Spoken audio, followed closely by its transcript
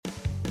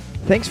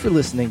Thanks for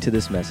listening to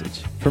this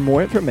message. For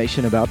more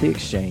information about The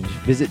Exchange,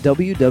 visit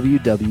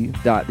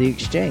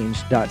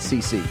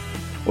www.theexchange.cc,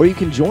 or you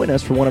can join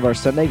us for one of our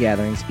Sunday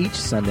gatherings each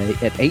Sunday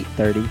at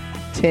 8:30,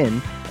 10,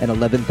 and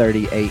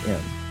 11:30 a.m.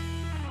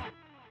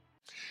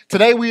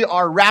 Today we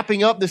are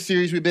wrapping up the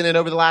series we've been in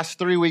over the last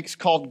 3 weeks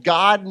called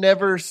God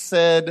Never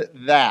Said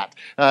That.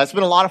 It's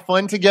been a lot of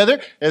fun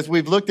together as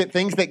we've looked at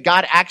things that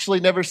God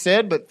actually never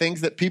said, but things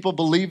that people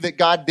believe that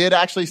God did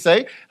actually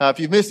say. If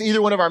you've missed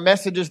either one of our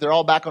messages, they're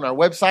all back on our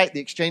website,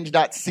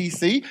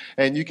 theexchange.cc,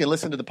 and you can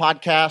listen to the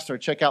podcast or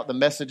check out the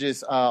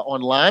messages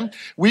online.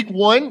 Week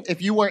 1,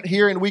 if you weren't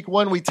here in week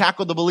 1, we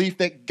tackled the belief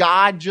that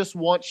God just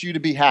wants you to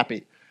be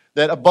happy.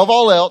 That above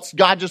all else,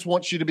 God just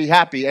wants you to be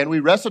happy. And we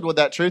wrestled with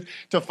that truth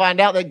to find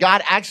out that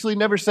God actually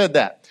never said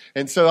that.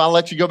 And so I'll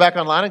let you go back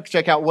online and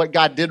check out what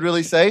God did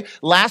really say.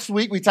 Last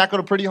week, we tackled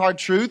a pretty hard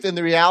truth in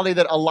the reality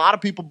that a lot of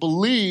people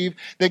believe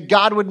that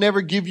God would never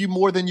give you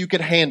more than you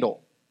could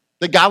handle.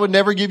 That God would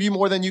never give you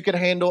more than you could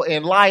handle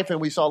in life. And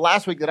we saw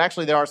last week that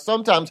actually there are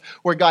some times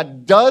where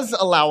God does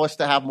allow us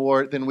to have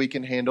more than we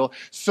can handle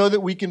so that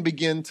we can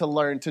begin to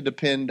learn to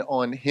depend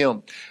on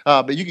Him.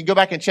 But you can go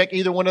back and check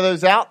either one of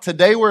those out.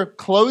 Today we're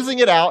closing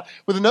it out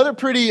with another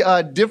pretty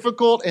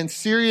difficult and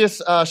serious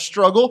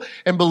struggle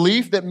and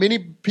belief that many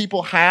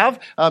people have.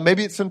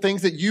 Maybe it's some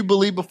things that you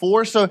believed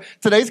before. So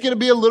today's going to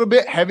be a little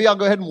bit heavy. I'll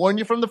go ahead and warn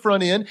you from the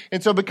front end.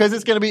 And so because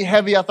it's going to be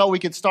heavy, I thought we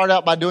could start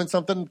out by doing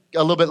something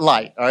a little bit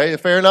light. All right,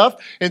 fair enough?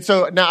 And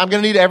so now I'm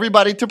going to need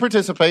everybody to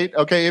participate.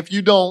 Okay, if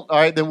you don't, all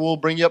right, then we'll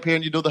bring you up here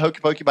and you do the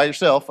hokey pokey by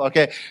yourself.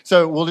 Okay,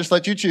 so we'll just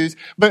let you choose.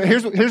 But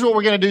here's what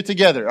we're going to do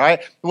together. All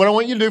right, what I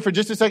want you to do for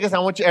just a second, I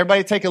want you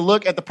everybody to take a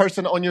look at the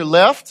person on your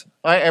left.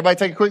 All right, everybody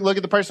take a quick look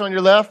at the person on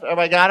your left.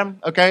 Everybody got him?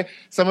 Okay,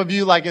 some of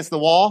you like it's the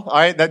wall. All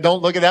right, that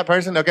don't look at that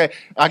person. Okay,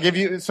 I'll give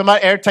you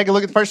somebody. Take a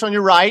look at the person on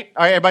your right.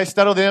 All right, everybody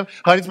settle them.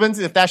 Husbands,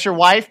 if that's your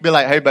wife, be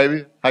like, hey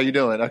baby, how you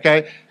doing?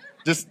 Okay.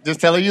 Just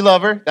tell her you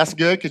love her. That's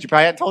good because you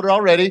probably hadn't told her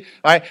already.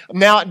 All right.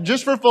 Now,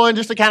 just for fun,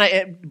 just to kind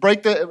of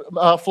break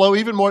the flow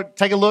even more,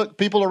 take a look.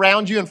 People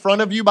around you, in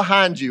front of you,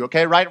 behind you.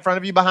 Okay, right in front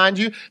of you, behind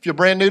you. If you're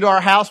brand new to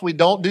our house, we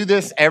don't do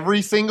this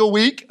every single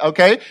week.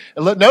 Okay.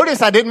 And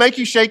notice I didn't make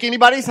you shake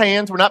anybody's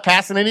hands. We're not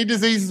passing any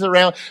diseases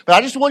around. But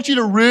I just want you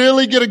to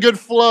really get a good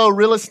flow,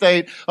 real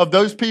estate of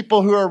those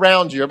people who are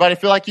around you. Everybody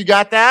feel like you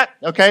got that?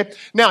 Okay.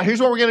 Now, here's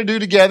what we're going to do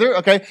together.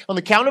 Okay. On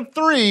the count of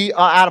 3,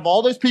 out of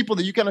all those people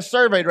that you kind of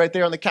surveyed right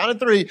there, on the count of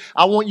 3,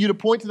 I want you to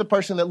point to the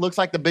person that looks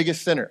like the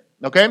biggest sinner.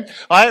 Okay?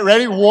 All right,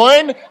 ready?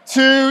 1,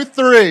 2,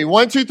 3.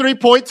 1, 2, 3,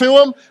 point to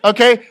them.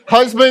 Okay?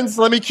 Husbands,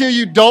 let me cue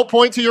you. Don't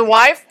point to your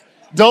wife.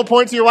 Don't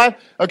point to your wife.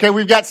 Okay,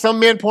 we've got some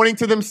men pointing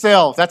to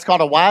themselves. That's called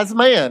a wise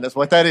man. That's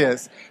what that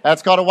is.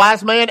 That's called a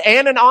wise man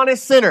and an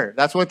honest sinner.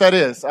 That's what that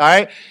is. All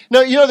right?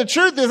 Now, you know, the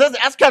truth is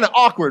that's kind of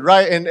awkward,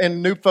 right?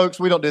 And new folks,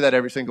 we don't do that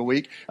every single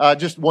week,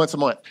 just once a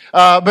month.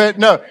 But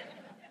no.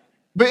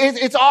 But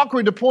it's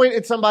awkward to point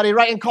at somebody,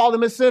 right, and call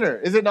them a sinner.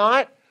 Is it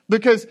not?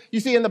 Because, you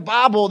see, in the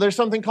Bible, there's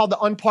something called the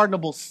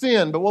unpardonable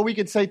sin. But what we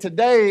could say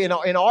today in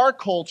our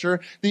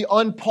culture, the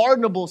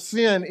unpardonable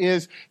sin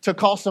is to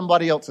call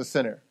somebody else a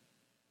sinner.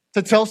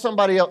 To tell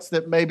somebody else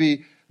that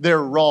maybe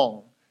they're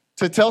wrong.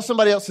 To tell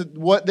somebody else that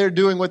what they're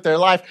doing with their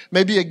life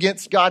may be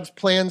against God's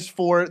plans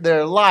for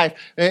their life.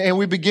 And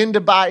we begin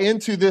to buy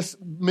into this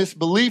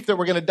misbelief that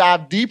we're going to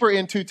dive deeper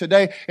into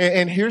today.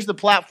 And here's the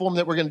platform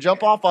that we're going to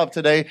jump off of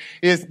today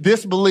is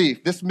this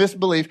belief, this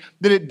misbelief,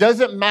 that it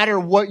doesn't matter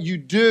what you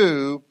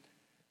do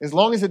as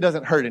long as it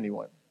doesn't hurt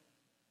anyone.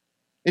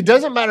 It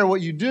doesn't matter what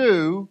you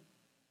do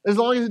as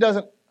long as it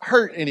doesn't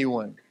hurt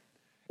anyone.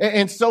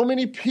 And so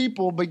many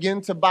people begin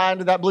to buy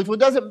into that belief. Well,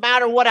 it doesn't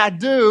matter what I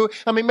do.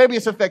 I mean, maybe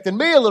it's affecting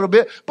me a little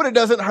bit, but it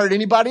doesn't hurt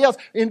anybody else.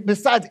 And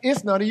besides,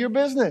 it's none of your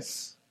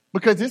business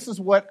because this is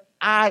what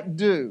I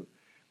do.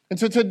 And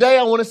so today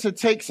I want us to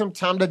take some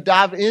time to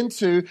dive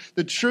into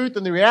the truth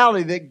and the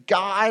reality that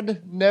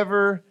God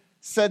never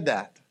said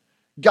that.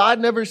 God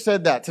never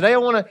said that. Today I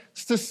want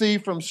us to see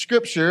from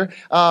Scripture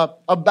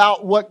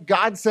about what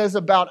God says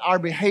about our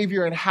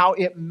behavior and how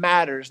it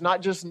matters,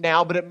 not just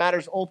now, but it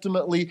matters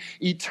ultimately,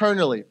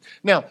 eternally.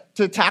 Now,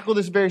 to tackle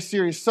this very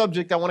serious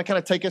subject, I want to kind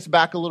of take us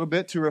back a little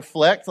bit to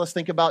reflect. Let's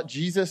think about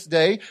Jesus'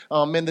 day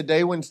and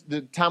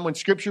the time when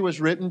Scripture was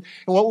written.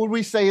 And what would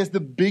we say is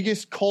the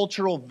biggest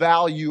cultural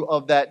value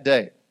of that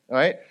day? All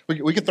right,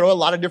 we could throw a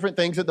lot of different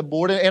things at the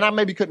board, and I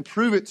maybe couldn't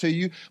prove it to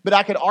you, but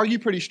I could argue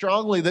pretty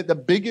strongly that the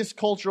biggest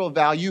cultural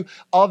value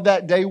of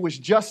that day was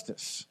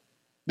justice.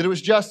 That it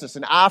was justice,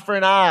 an eye for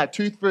an eye, a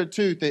tooth for a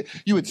tooth, that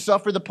you would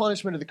suffer the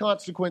punishment of the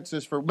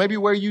consequences for maybe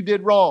where you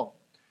did wrong.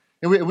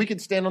 And we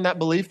could stand on that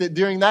belief that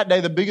during that day,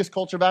 the biggest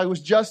cultural value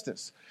was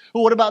justice.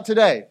 Well, what about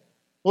today?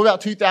 What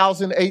about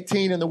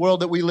 2018 in the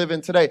world that we live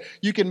in today?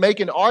 You can make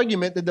an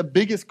argument that the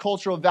biggest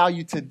cultural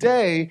value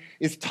today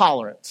is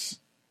tolerance.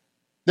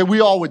 That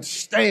we all would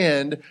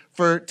stand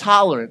for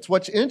tolerance.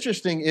 What's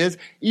interesting is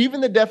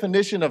even the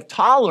definition of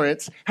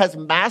tolerance has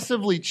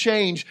massively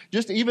changed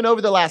just even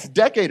over the last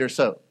decade or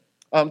so.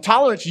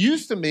 Tolerance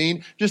used to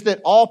mean just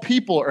that all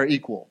people are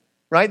equal.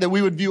 right? That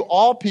we would view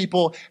all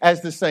people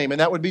as the same,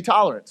 and that would be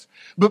tolerance.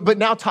 But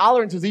now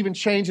tolerance has even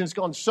changed, and it's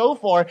gone so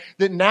far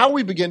that now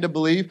we begin to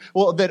believe,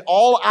 well, that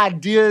all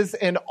ideas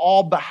and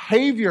all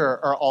behavior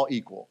are all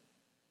equal.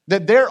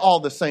 That they're all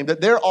the same,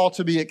 that they're all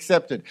to be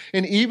accepted.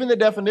 And even the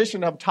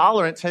definition of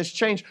tolerance has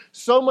changed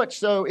so much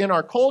so in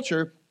our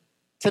culture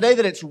today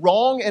that it's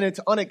wrong and it's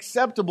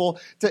unacceptable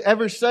to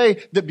ever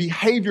say that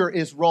behavior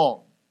is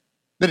wrong,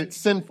 that it's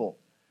sinful.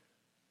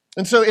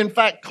 And so, in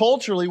fact,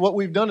 culturally, what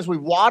we've done is we've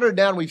watered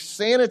down, we've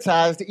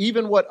sanitized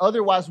even what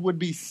otherwise would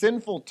be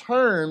sinful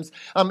terms,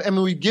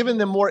 and we've given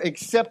them more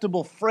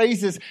acceptable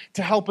phrases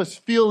to help us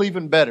feel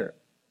even better.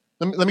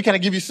 Let me kind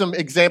of give you some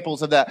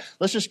examples of that.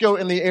 Let's just go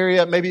in the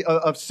area maybe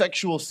of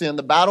sexual sin,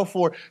 the battle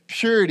for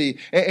purity,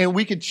 and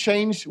we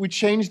change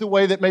the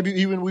way that maybe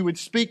even we would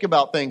speak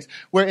about things,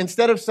 where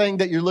instead of saying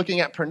that you're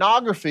looking at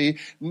pornography,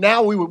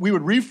 now we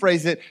would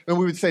rephrase it and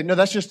we would say, no,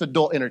 that's just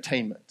adult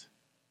entertainment.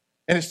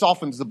 And it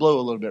softens the blow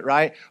a little bit,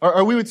 right?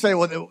 Or we would say,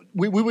 well,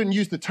 we wouldn't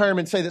use the term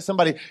and say that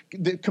somebody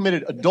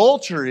committed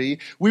adultery.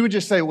 We would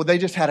just say, well, they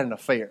just had an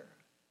affair,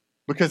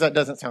 because that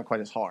doesn't sound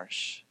quite as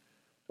harsh.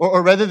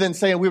 Or rather than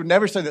saying, we would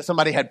never say that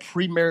somebody had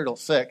premarital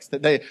sex,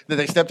 that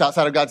they stepped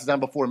outside of God's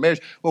design before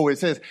marriage. Well, it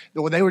says,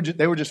 well, they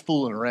were just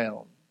fooling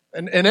around.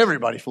 And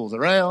everybody fools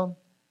around.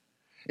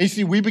 And you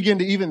see, we begin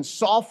to even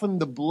soften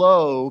the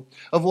blow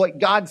of what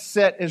God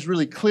set as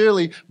really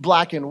clearly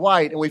black and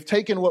white. And we've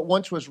taken what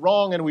once was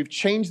wrong and we've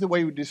changed the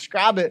way we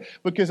describe it,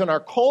 because in our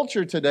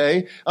culture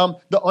today,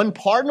 the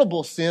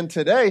unpardonable sin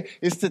today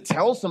is to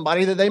tell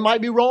somebody that they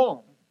might be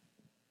wrong.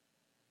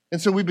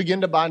 And so we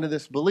begin to buy into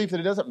this belief that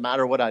it doesn't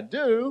matter what I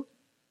do,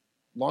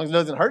 as long as it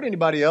doesn't hurt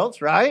anybody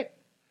else, right?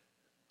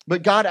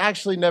 But God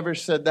actually never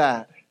said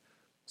that.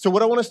 So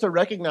what I want us to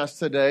recognize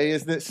today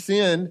is that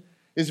sin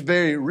is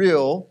very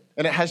real,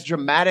 and it has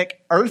dramatic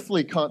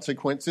earthly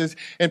consequences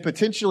and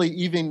potentially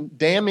even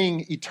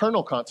damning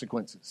eternal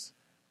consequences.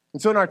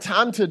 And so in our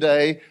time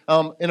today,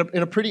 in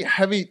a pretty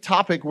heavy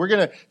topic, we're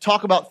going to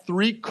talk about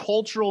 3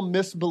 cultural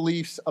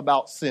misbeliefs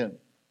about sin.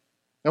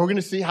 And we're going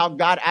to see how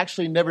God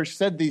actually never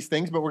said these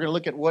things, but we're going to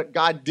look at what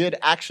God did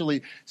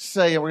actually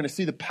say, and we're going to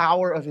see the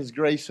power of his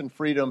grace and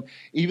freedom,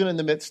 even in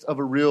the midst of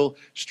a real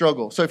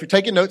struggle. So if you're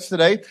taking notes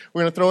today,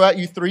 we're going to throw at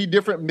you 3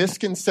 different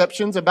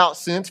misconceptions about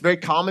sin. It's very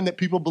common that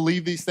people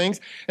believe these things.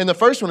 And the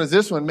first one is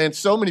this one. Man,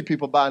 so many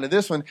people buy into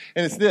this one,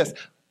 and it's this: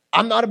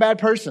 I'm not a bad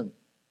person.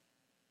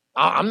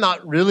 I'm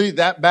not really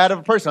that bad of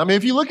a person. I mean,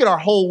 if you look at our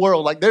whole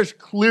world, like, there's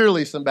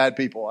clearly some bad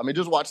people. I mean,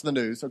 just watch the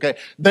news, okay?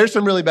 There's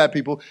some really bad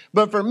people.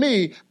 But for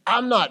me,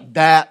 I'm not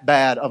that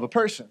bad of a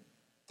person.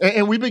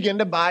 And we begin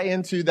to buy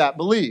into that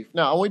belief.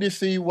 Now, I want you to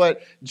see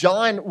what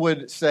John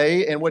would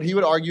say and what he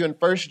would argue in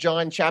 1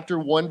 John chapter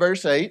 1,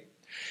 verse 8.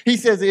 He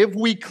says, if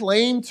we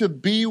claim to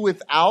be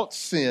without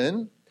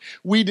sin,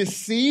 we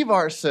deceive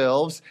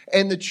ourselves,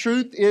 and the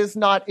truth is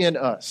not in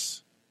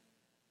us.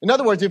 In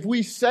other words, if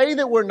we say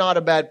that we're not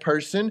a bad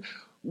person,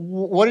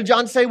 what did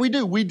John say we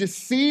do? We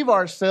deceive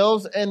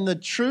ourselves, and the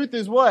truth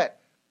is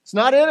what? It's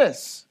not in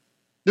us.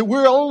 That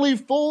we're only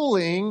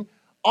fooling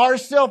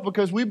ourselves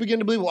because we begin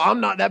to believe, well,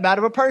 I'm not that bad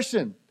of a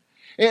person.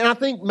 And I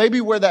think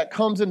maybe where that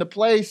comes into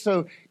play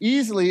so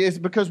easily is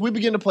because we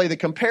begin to play the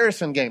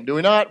comparison game, do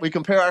we not? We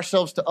compare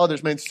ourselves to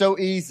others. Man, it's so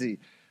easy.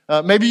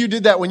 Maybe you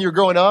did that when you were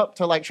growing up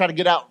to try to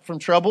get out from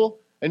trouble.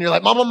 And you're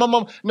like, Mom,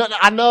 no,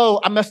 I know,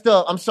 I messed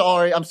up. I'm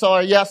sorry.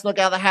 Yeah, I snuck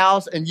out of the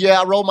house. And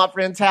yeah, I rolled my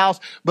friend's house.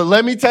 But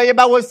let me tell you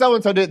about what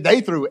so-and-so did.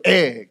 They threw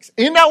eggs.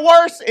 Isn't that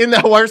worse? Isn't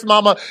that worse,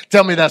 Mama?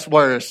 Tell me that's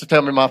worse.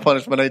 Tell me my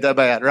punishment ain't that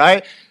bad,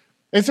 right?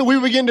 And so we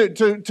begin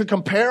to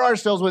compare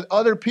ourselves with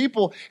other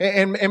people.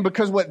 And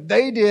because what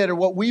they did or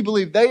what we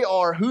believe they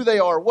are, who they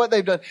are, what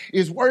they've done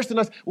is worse than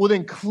us, well,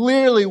 then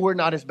clearly we're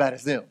not as bad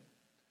as them.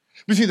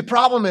 But see, the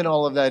problem in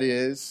all of that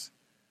is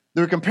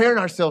that we're comparing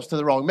ourselves to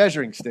the wrong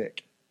measuring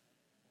stick.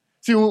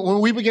 See, when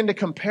we begin to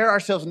compare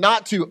ourselves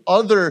not to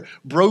other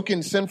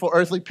broken, sinful,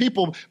 earthly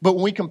people, but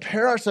when we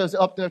compare ourselves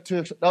up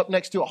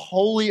next to a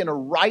holy and a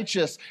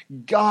righteous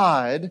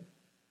God,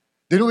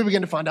 then we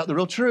begin to find out the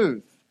real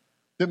truth.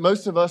 That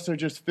most of us are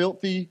just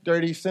filthy,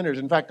 dirty sinners.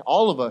 In fact,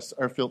 all of us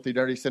are filthy,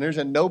 dirty sinners,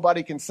 and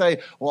nobody can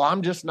say, well,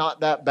 I'm just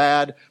not that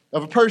bad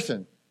of a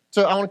person.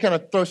 So I want to kind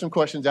of throw some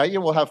questions at you,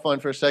 and we'll have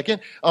fun for a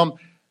second.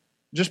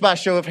 Just by a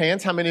show of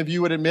hands, how many of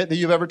you would admit that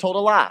you've ever told a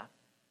lie?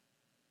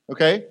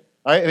 Okay?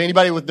 All right, if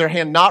anybody with their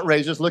hand not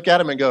raised, just look at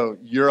them and go,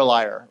 you're a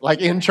liar.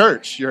 Like in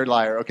church, you're a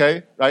liar,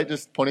 okay? Right,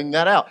 just pointing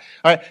that out.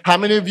 All right, how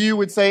many of you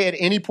would say at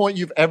any point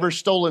you've ever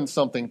stolen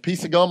something,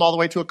 piece of gum all the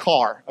way to a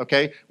car,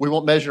 okay? We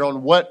won't measure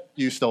on what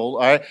you stole,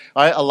 all right?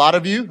 A lot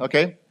of you,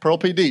 okay, Pearl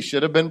PD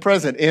should have been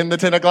present in the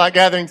 10 o'clock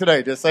gathering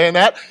today, just saying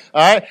that,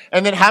 all right?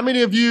 And then how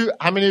many of you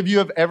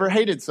have ever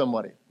hated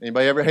somebody?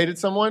 Anybody ever hated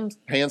someone?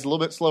 Hands a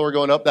little bit slower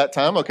going up that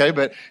time, okay,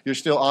 but you're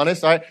still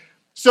honest, all right?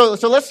 So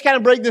let's kind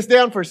of break this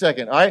down for a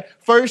second, all right?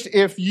 First,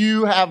 if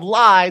you have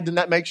lied, then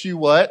that makes you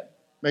what?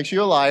 Makes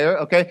you a liar,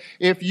 okay?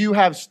 If you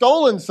have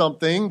stolen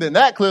something, then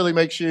that clearly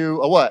makes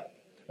you a what?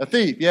 A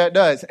thief, yeah, it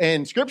does.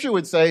 And Scripture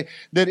would say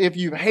that if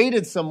you've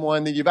hated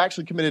someone, then you've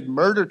actually committed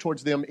murder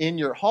towards them in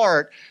your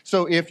heart.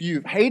 So if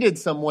you've hated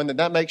someone, then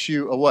that makes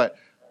you a what?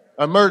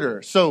 A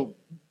murderer. So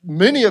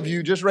many of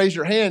you just raised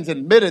your hands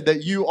and admitted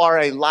that you are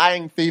a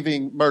lying,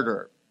 thieving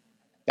murderer.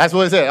 That's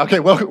what it said.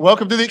 Okay,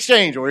 welcome to the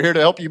exchange. We're here to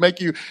help you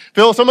make you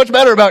feel so much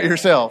better about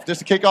yourself, just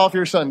to kick off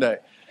your Sunday.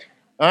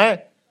 All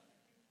right?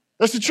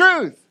 That's the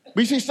truth.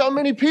 We see so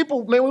many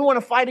people, man, we want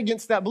to fight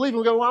against that belief.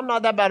 We go, well, I'm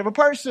not that bad of a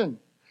person.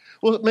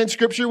 Well, man,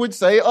 Scripture would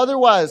say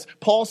otherwise.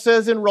 Paul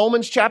says in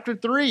Romans chapter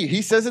 3,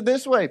 he says it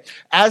this way,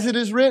 as it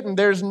is written,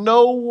 there's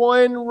no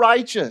one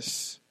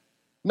righteous,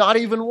 not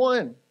even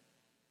one.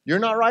 You're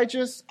not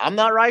righteous. I'm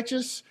not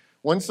righteous.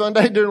 One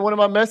Sunday during one of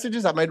my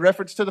messages, I made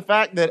reference to the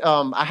fact that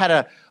I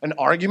had an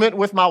argument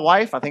with my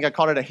wife. I think I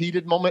called it a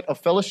heated moment of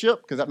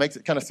fellowship because that makes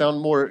it kind of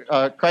sound more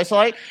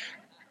Christ-like.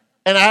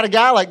 And I had a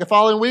guy like the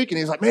following week, and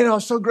he's like, man, I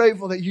was so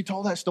grateful that you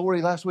told that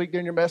story last week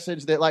during your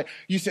message that like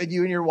you said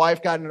you and your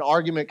wife got in an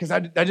argument because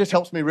that just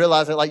helps me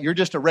realize that like you're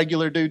just a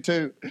regular dude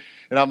too.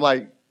 And I'm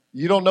like,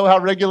 you don't know how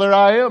regular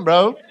I am,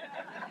 bro.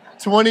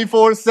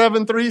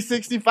 24/7,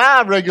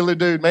 365 regular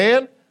dude,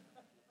 man.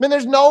 Man,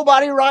 there's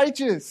nobody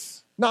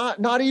righteous.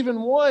 Not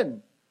even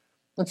one.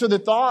 And so the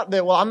thought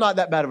that, well, I'm not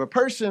that bad of a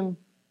person,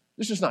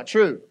 it's just not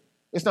true.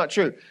 It's not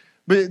true.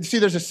 But see,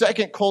 there's a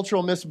second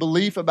cultural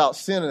misbelief about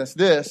sin, and it's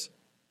this.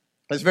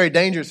 It's very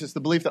dangerous. It's the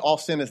belief that all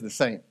sin is the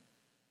same.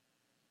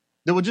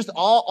 That will just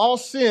all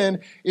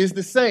sin is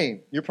the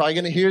same. You're probably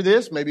going to hear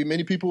this. Maybe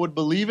many people would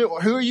believe it.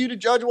 Well, who are you to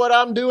judge what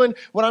I'm doing?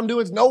 What I'm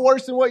doing is no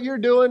worse than what you're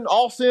doing.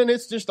 All sin,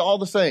 it's just all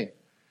the same.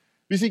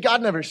 You see,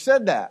 God never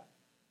said that.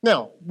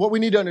 Now, what we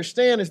need to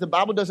understand is the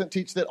Bible doesn't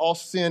teach that all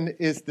sin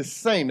is the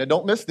same. Now,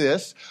 don't miss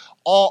this.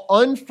 All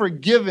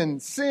unforgiven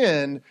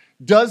sin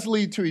does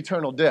lead to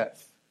eternal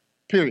death,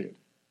 period.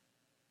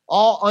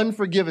 All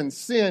unforgiven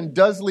sin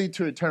does lead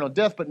to eternal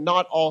death, but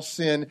not all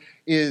sin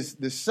is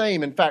the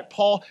same. In fact,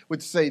 Paul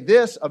would say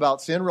this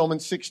about sin,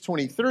 Romans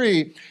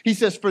 6:23. He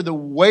says, for the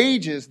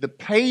wages, the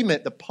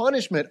payment, the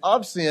punishment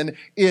of sin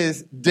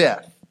is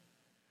death.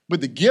 But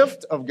the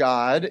gift of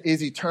God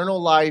is eternal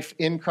life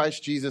in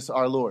Christ Jesus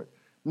our Lord.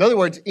 In other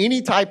words,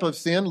 any type of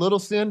sin, little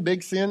sin,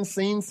 big sin,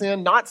 seen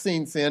sin, not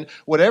seen sin,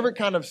 whatever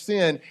kind of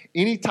sin,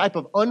 any type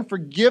of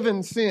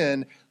unforgiven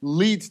sin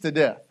leads to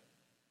death.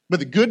 But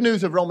the good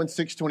news of Romans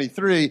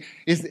 6:23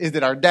 is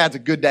that our dad's a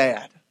good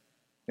dad.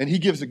 And he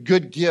gives a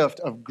good gift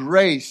of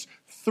grace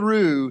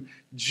through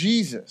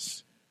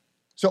Jesus.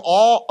 So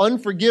all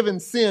unforgiven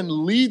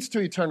sin leads to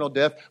eternal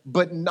death,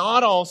 but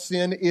not all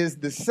sin is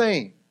the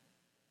same.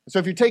 So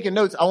if you're taking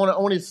notes, I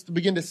want us to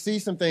begin to see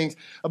some things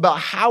about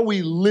how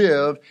we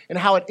live and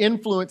how it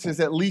influences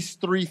at least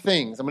three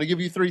things. I'm going to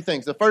give you three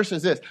things. The first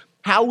is this.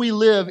 How we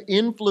live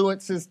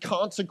influences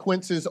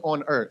consequences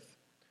on earth.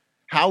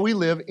 How we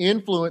live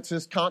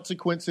influences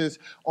consequences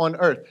on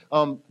earth.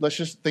 Let's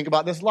just think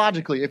about this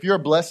logically. If you're a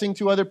blessing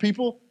to other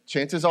people,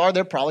 chances are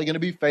they're probably going to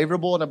be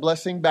favorable and a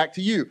blessing back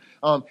to you.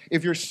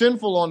 If you're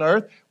sinful on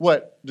earth,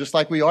 just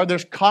like we are,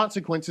 there's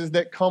consequences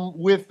that come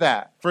with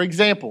that. For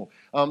example,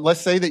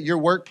 let's say that your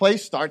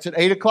workplace starts at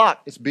 8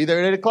 o'clock. It's be there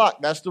at 8 o'clock.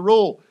 That's the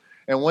rule.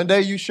 And one day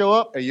you show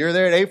up and you're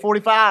there at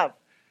 8:45. And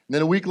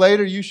then a week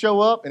later you show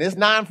up and it's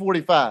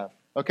 9:45.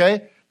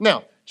 Okay?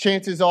 Now,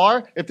 chances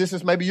are, if this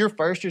is maybe your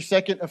first or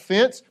second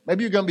offense,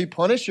 maybe you're going to be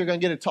punished, you're going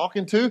to get a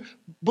talking to,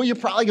 but you're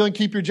probably going to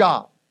keep your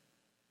job.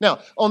 Now,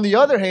 on the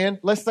other hand,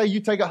 let's say you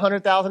take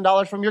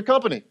 $100,000 from your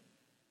company.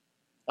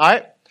 All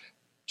right?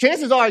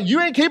 Chances are you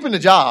ain't keeping the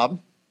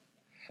job,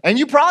 and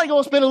you're probably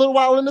going to spend a little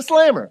while in the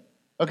slammer.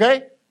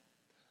 Okay?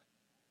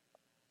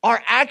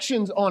 Our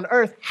actions on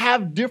earth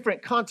have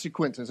different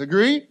consequences.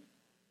 Agree?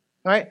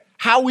 All right?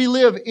 How we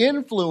live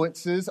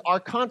influences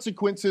our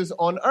consequences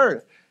on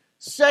earth.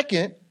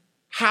 Second,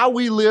 how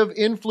we live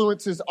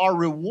influences our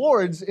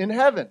rewards in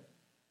heaven.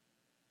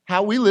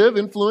 How we live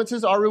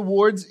influences our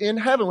rewards in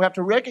heaven. We have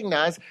to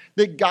recognize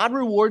that God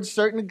rewards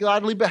certain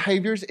godly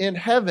behaviors in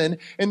heaven,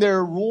 and there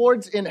are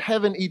rewards in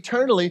heaven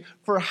eternally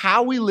for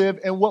how we live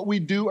and what we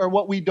do or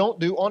what we don't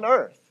do on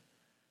earth.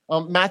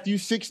 Matthew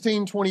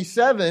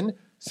 16:27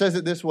 says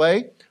it this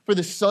way, for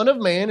the Son of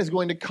Man is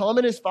going to come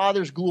in his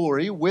Father's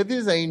glory with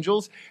his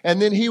angels,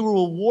 and then he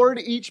will reward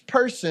each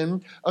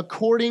person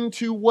according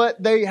to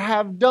what they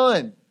have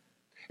done.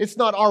 It's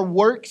not our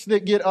works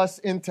that get us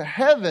into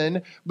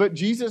heaven, but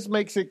Jesus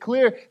makes it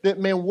clear that,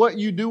 man, what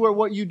you do or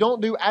what you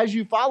don't do as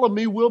you follow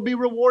me will be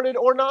rewarded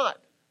or not.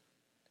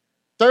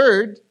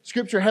 Third,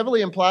 Scripture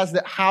heavily implies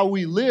that how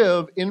we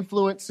live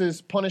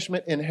influences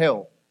punishment in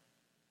hell.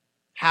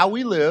 How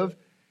we live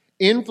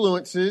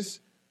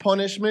influences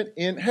punishment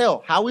in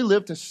hell. How we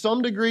live to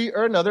some degree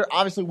or another,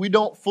 obviously we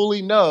don't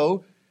fully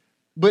know,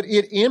 but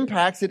it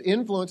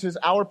influences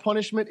our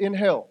punishment in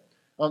hell.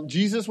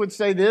 Jesus would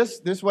say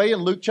this way in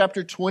Luke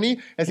chapter 20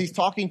 as he's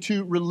talking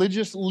to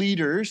religious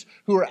leaders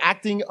who are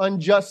acting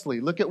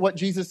unjustly. Look at what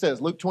Jesus says,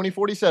 Luke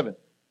 20:47. It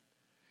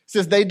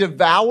says, they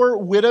devour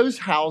widows'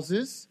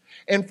 houses,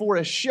 and for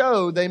a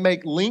show they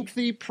make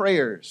lengthy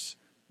prayers.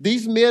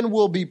 These men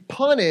will be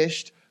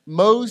punished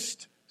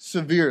most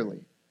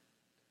severely.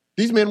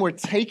 These men were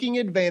taking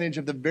advantage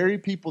of the very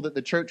people that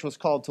the church was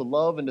called to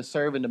love and to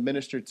serve and to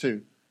minister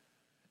to.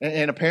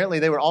 And apparently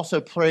they were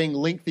also praying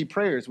lengthy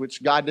prayers,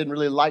 which God didn't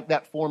really like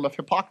that form of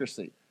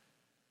hypocrisy.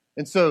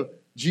 And so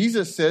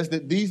Jesus says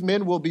that these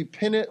men will be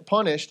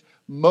punished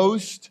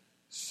most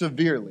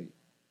severely.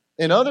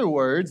 In other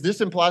words,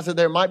 this implies that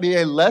there might be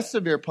a less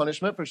severe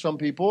punishment for some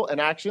people and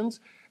actions,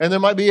 and there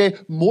might be a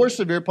more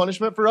severe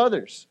punishment for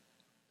others.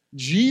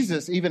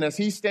 Jesus, even as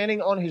he's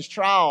standing on his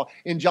trial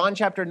in John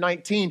chapter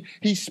 19,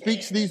 he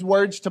speaks these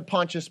words to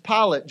Pontius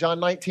Pilate, John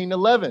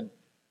 19:11.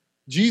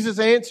 Jesus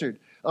answered,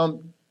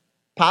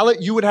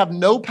 Pilate, you would have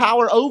no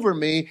power over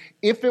me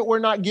if it were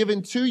not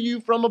given to you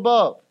from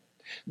above.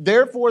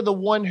 Therefore, the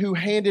one who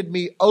handed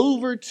me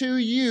over to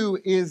you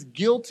is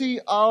guilty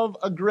of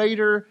a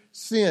greater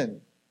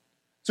sin.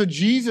 So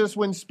Jesus,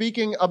 when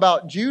speaking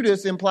about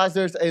Judas, implies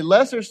there's a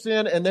lesser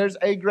sin and there's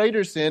a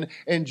greater sin,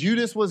 and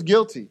Judas was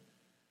guilty.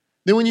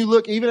 Then when you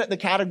look even at the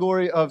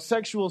category of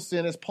sexual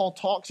sin, as Paul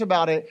talks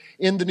about it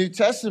in the New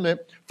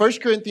Testament, 1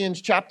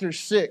 Corinthians chapter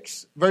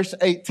 6, verse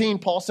 18,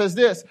 Paul says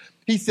this.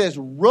 He says,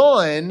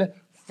 run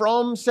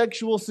from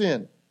sexual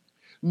sin.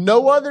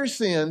 No other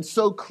sin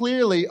so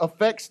clearly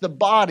affects the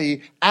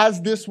body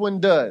as this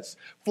one does.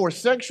 For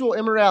sexual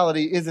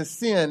immorality is a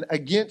sin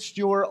against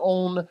your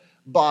own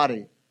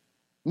body.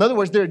 In other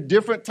words, there are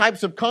different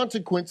types of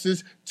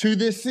consequences to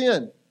this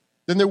sin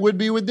than there would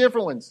be with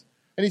different ones.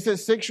 And he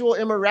says sexual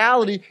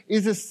immorality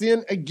is a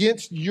sin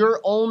against your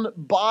own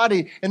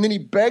body. And then he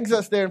begs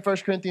us there in 1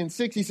 Corinthians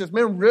 6. He says,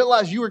 man,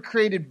 realize you were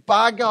created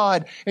by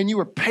God and you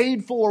were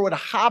paid for with a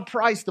high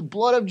price, the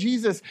blood of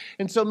Jesus.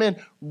 And so,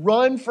 man,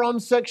 run from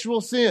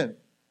sexual sin.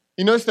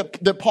 You notice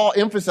that Paul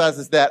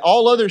emphasizes that.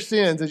 All other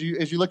sins, as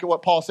you look at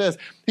what Paul says,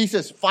 he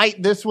says,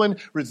 fight this one,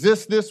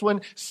 resist this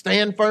one,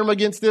 stand firm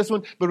against this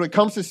one. But when it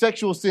comes to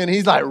sexual sin,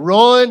 he's like,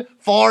 run,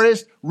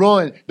 Forrest,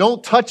 run.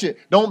 Don't touch it.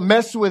 Don't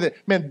mess with it.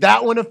 Man,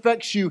 that one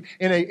affects you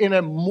in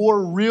a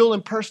more real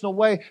and personal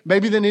way,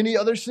 maybe than any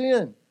other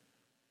sin.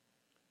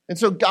 And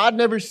so God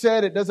never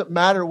said it doesn't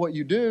matter what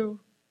you do,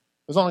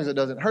 as long as it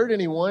doesn't hurt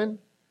anyone.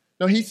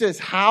 No, he says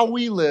how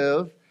we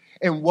live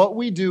and what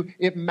we do,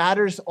 it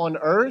matters on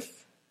earth.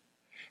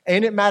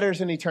 And it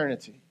matters in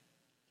eternity.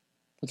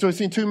 And so we've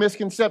seen two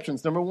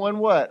misconceptions. Number one,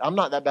 what? I'm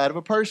not that bad of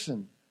a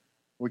person.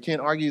 We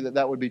can't argue that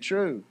that would be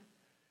true.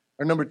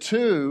 Or number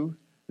two,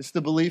 it's the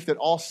belief that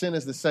all sin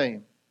is the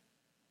same.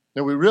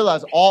 Now we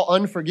realize all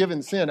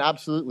unforgiven sin,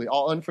 absolutely,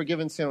 all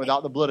unforgiven sin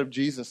without the blood of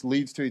Jesus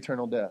leads to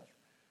eternal death.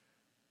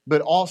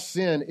 But all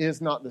sin is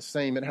not the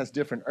same. It has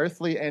different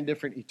earthly and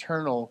different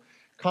eternal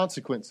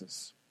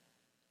consequences.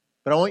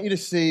 But I want you to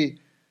see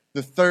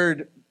the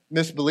third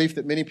misbelief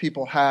that many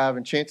people have,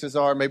 and chances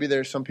are maybe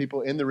there's some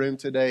people in the room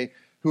today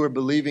who are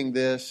believing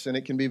this, and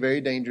it can be very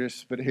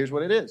dangerous, but here's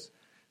what it is.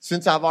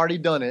 Since I've already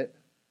done it,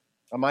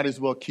 I might as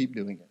well keep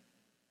doing it.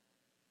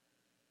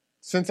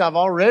 Since I've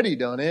already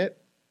done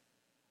it,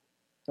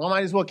 I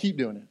might as well keep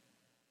doing it.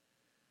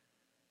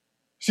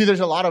 See, there's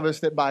a lot of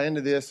us that buy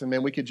into this, and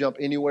man, we could jump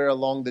anywhere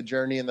along the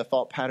journey and the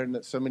thought pattern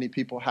that so many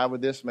people have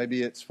with this.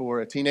 Maybe it's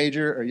for a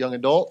teenager or a young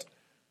adult,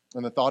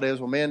 and the thought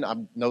is, well, man,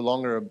 I'm no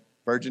longer a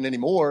virgin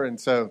anymore, and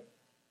so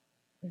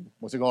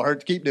what's it going to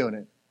hurt to keep doing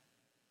it?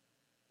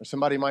 Or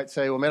somebody might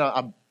say, well, man,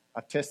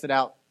 I've tested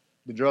out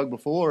the drug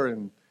before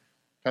and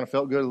kind of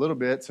felt good a little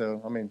bit,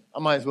 so, I mean, I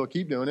might as well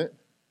keep doing it.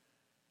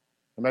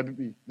 Or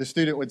maybe the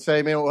student would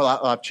say, man, well,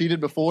 I've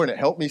cheated before and it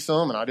helped me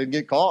some and I didn't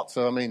get caught,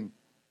 so, I mean,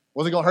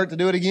 what's it going to hurt to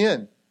do it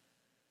again?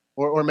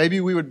 Or maybe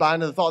we would buy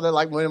into the thought that,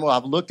 like, well,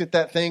 I've looked at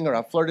that thing or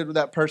I've flirted with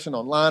that person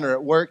online or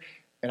at work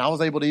and I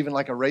was able to even,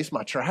 like, erase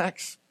my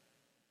tracks.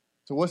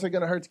 So what's it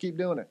going to hurt to keep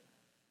doing it?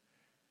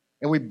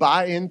 And we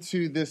buy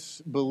into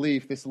this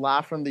belief, this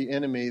lie from the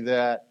enemy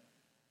that,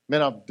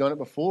 man, I've done it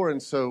before,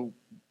 and so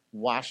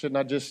why shouldn't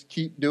I just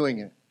keep doing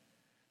it?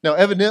 Now,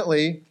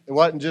 evidently, it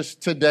wasn't just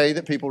today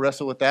that people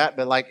wrestle with that,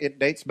 but like it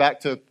dates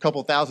back to a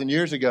couple thousand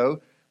years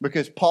ago,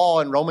 because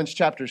Paul in Romans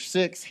chapter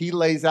 6, he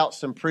lays out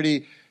some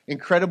pretty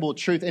incredible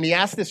truth. And he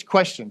asked this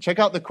question. Check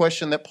out the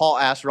question that Paul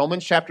asked,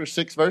 Romans chapter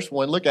 6, verse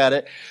 1. Look at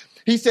it.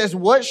 He says,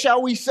 what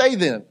shall we say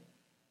then?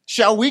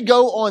 Shall we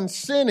go on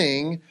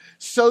sinning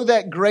so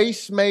that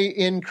grace may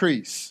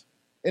increase?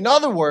 In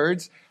other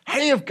words,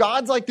 hey, if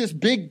God's like this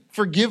big,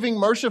 forgiving,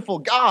 merciful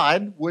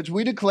God, which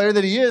we declare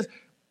that he is,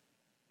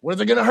 what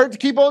is it going to hurt to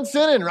keep on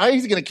sinning, right?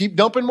 He's going to keep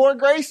dumping more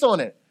grace on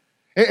it.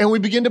 And we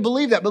begin to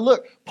believe that. But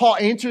look, Paul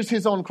answers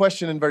his own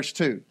question in verse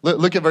 2.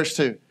 Look at verse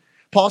 2.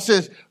 Paul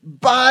says,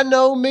 by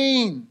no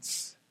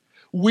means.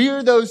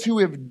 We're those who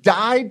have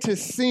died to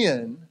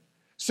sin,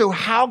 so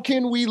how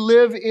can we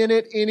live in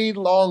it any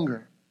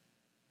longer?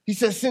 He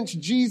says, since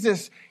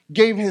Jesus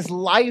gave his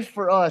life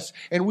for us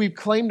and we've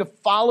claimed to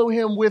follow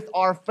him with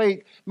our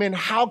faith, man,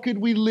 how could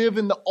we live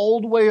in the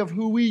old way of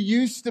who we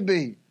used to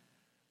be?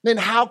 Then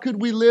how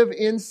could we live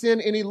in sin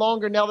any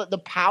longer now that the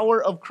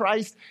power of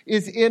Christ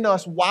is in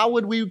us? Why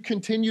would we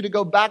continue to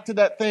go back to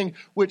that thing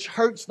which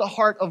hurts the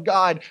heart of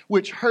God,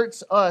 which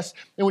hurts us,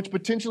 and which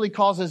potentially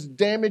causes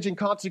damage and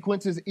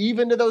consequences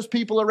even to those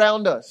people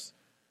around us?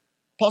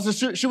 Paul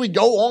says, should we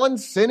go on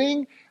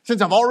sinning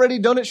Since I've already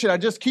done it, should I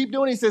just keep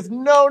doing it? He says,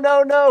 no,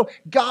 no, no.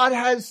 God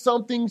has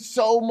something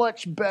so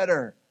much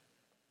better.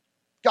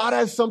 God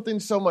has something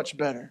so much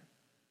better.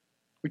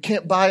 We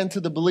can't buy into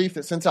the belief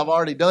that since I've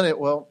already done it,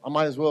 well, I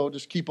might as well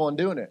just keep on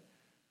doing it.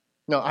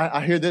 No,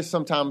 I hear this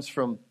sometimes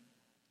from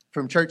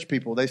church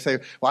people. They say,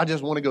 well, I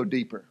just want to go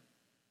deeper.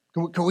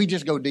 Can we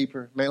just go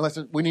deeper? Man,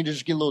 we need to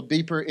just get a little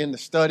deeper in the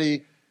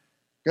study.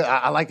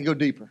 I like to go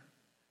deeper.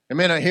 And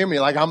man, I hear me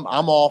like I'm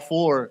all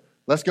for,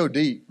 let's go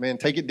deep. Man,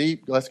 take it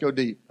deep. Let's go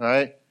deep. All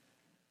right?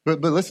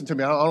 But listen to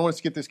me. I don't want us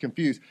to get this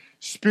confused.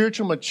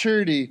 Spiritual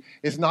maturity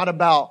is not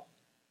about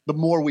the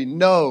more we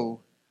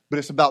know, but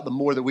it's about the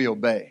more that we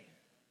obey.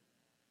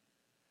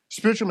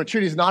 Spiritual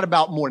maturity is not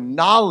about more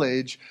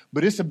knowledge,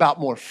 but it's about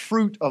more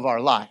fruit of our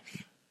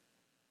life.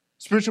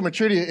 Spiritual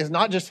maturity is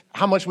not just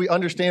how much we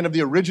understand of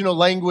the original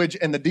language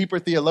and the deeper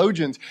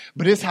theologians,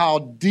 but it's how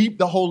deep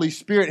the Holy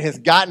Spirit has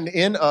gotten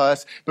in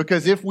us,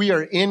 because if we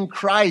are in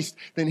Christ,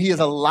 then He is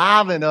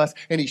alive in us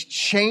and He's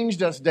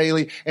changed us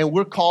daily, and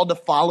we're called to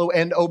follow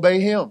and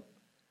obey Him.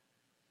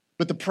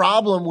 But the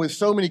problem with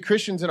so many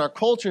Christians in our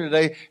culture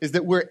today is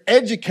that we're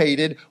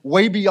educated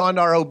way beyond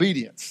our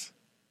obedience.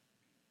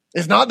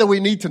 It's not that we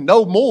need to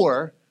know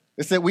more,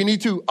 it's that we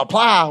need to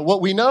apply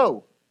what we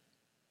know.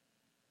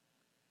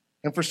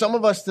 And for some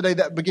of us today,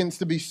 that begins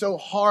to be so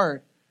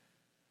hard.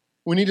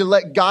 We need to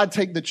let God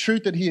take the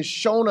truth that He has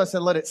shown us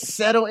and let it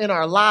settle in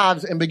our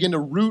lives and begin to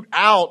root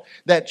out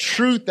that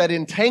truth that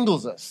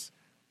entangles us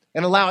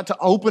and allow it to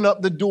open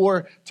up the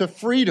door to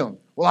freedom.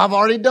 Well, I've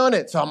already done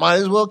it, so I might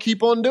as well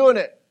keep on doing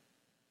it.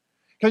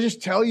 Can I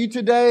just tell you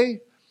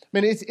today,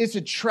 man, it's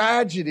a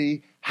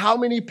tragedy how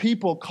many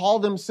people call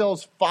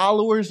themselves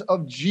followers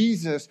of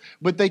Jesus,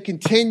 but they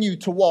continue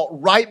to walk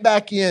right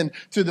back in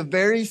to the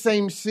very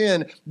same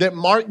sin that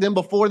marked them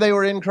before they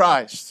were in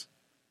Christ.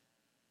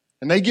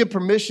 And they give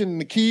permission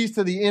and the keys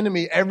to the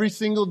enemy every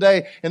single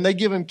day, and they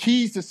give him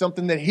keys to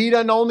something that he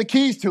doesn't own the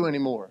keys to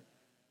anymore.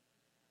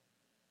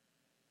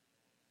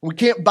 We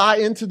can't buy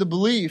into the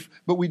belief,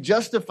 but we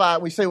justify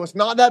it. We say, well, it's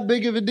not that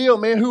big of a deal,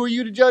 man. Who are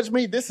you to judge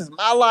me? This is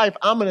my life.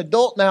 I'm an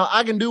adult now.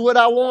 I can do what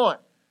I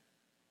want.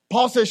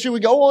 Paul says, should we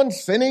go on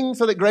sinning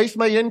so that grace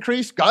may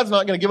increase? God's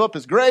not going to give up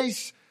His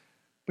grace.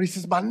 But he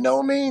says, by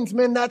no means,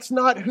 man, that's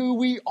not who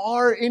we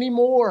are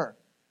anymore.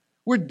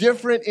 We're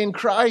different in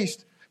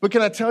Christ. But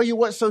can I tell you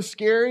what's so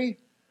scary?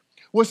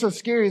 What's so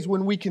scary is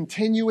when we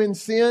continue in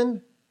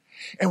sin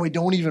and we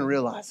don't even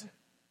realize it.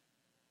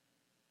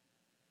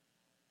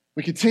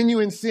 We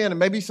continue in sin and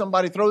maybe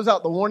somebody throws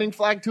out the warning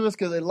flag to us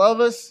because they love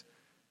us,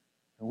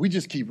 and we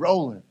just keep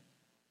rolling.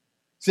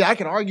 See, I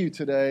can argue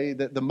today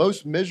that the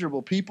most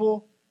miserable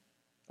people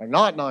are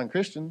not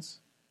non-Christians.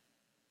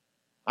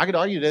 I could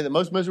argue today that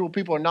most miserable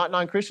people are not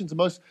non-Christians. The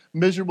most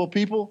miserable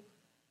people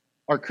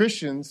are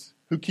Christians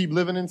who keep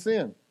living in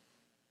sin.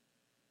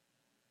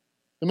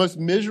 The most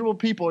miserable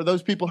people are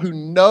those people who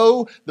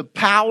know the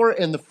power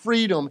and the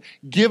freedom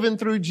given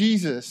through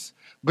Jesus,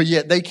 but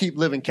yet they keep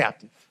living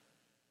captive.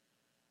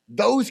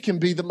 Those can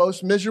be the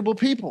most miserable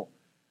people.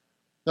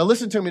 Now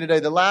listen to me today.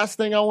 The last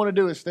thing I want to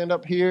do is stand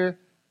up here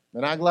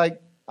and act like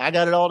I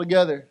got it all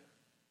together,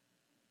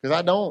 because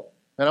I don't.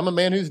 And I'm a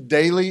man who's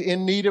daily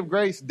in need of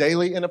grace,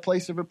 daily in a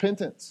place of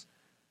repentance.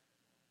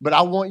 But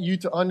I want you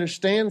to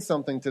understand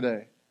something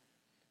today.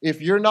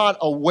 If you're not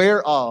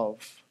aware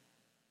of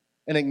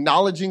and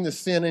acknowledging the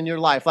sin in your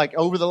life, like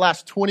over the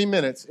last 20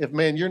 minutes, if,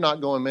 man, you're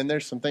not going, man,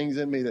 there's some things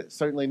in me that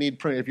certainly need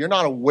pruning. If you're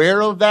not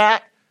aware of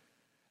that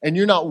and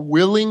you're not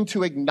willing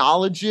to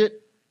acknowledge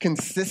it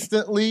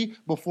consistently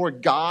before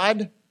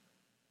God,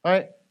 all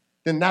right,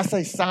 then that's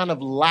a sign of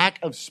lack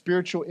of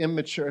spiritual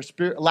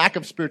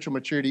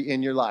maturity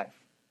in your life.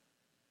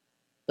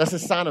 That's a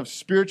sign of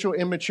spiritual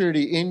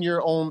immaturity in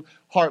your own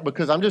heart,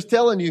 because I'm just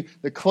telling you,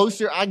 the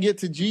closer I get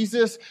to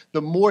Jesus,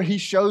 the more He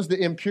shows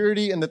the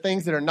impurity and the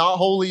things that are not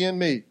holy in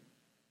me.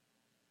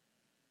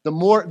 The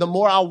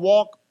more I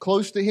walk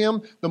close to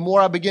Him, the more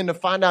I begin to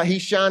find out He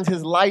shines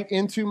His light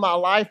into my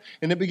life,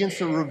 and it begins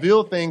to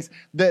reveal things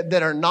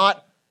that are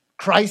not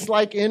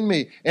Christ-like in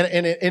me.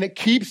 And it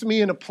keeps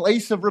me in a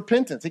place of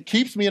repentance. It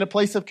keeps me in a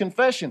place of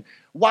confession.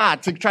 Why?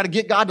 To try to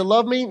get God to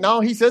love me?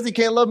 No, He says He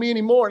can't love me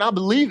anymore, and I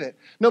believe it.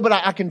 No, but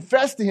I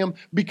confess to Him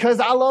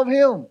because I love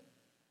Him.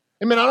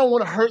 I mean, I don't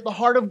want to hurt the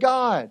heart of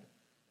God.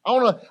 I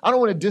don't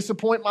want to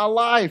disappoint my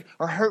life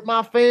or hurt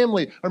my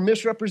family or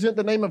misrepresent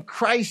the name of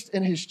Christ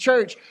and His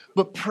church.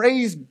 But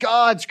praise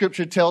God,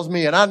 Scripture tells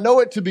me, and I know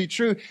it to be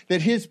true,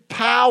 that His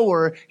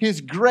power, His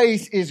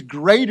grace is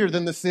greater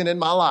than the sin in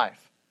my life.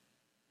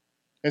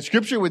 And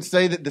Scripture would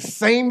say that the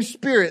same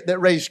Spirit that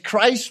raised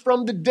Christ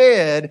from the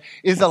dead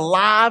is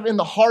alive in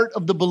the heart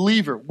of the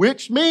believer,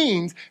 which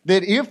means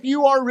that if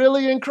you are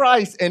really in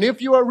Christ and if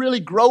you are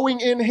really growing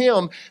in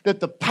Him,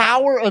 that the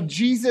power of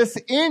Jesus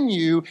in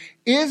you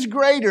is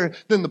greater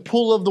than the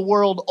pull of the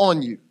world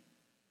on you.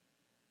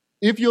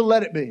 If you'll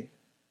let it be.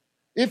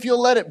 If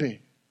you'll let it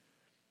be.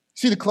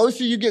 See, the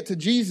closer you get to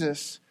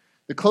Jesus,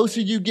 the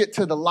closer you get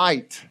to the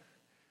light.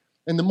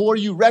 And the more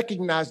you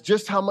recognize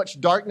just how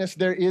much darkness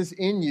there is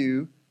in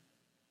you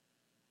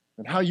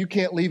and how you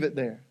can't leave it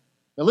there.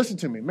 Now listen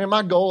to me. Man,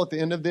 my goal at the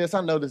end of this,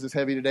 I know this is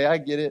heavy today. I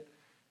get it.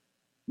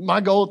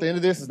 My goal at the end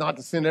of this is not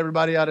to send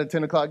everybody out at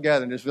 10 o'clock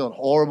gathering just feeling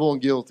horrible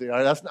and guilty.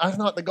 All right? That's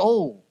not the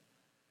goal.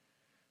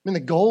 I mean, the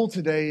goal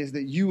today is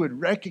that you would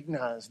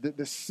recognize that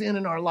the sin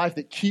in our life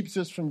that keeps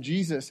us from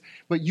Jesus,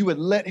 but you would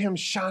let him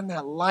shine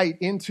that light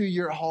into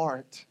your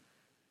heart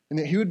and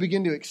that he would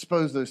begin to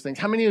expose those things.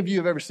 How many of you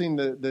have ever seen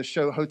the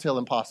show Hotel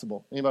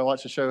Impossible? Anybody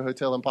watch the show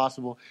Hotel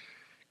Impossible?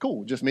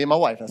 Cool, just me and my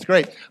wife. That's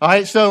great. All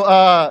right,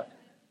 so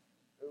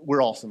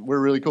we're awesome. We're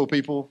really cool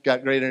people,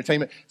 got great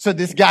entertainment. So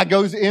this guy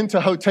goes into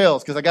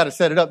hotels, because I got to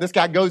set it up. This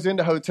guy goes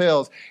into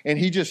hotels, and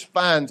he just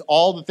finds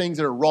all the things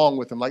that are wrong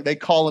with them. Like they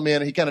call him in,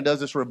 and he kind of does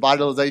this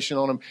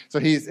revitalization on them. So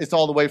it's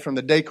all the way from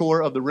the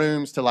decor of the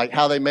rooms to like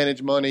how they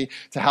manage money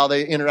to how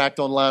they interact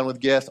online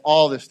with guests,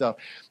 all this stuff.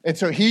 And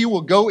so he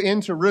will go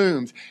into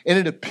rooms, and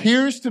it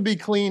appears to be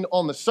clean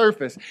on the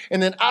surface.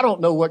 And then I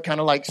don't know what kind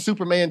of like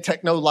Superman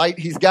techno light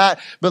he's got,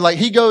 but like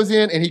he goes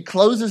in and he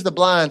closes the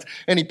blinds,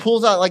 and he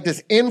pulls out like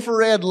this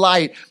infrared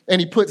light,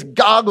 and he puts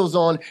goggles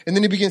on, and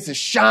then he begins to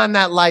shine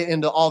that light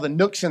into all the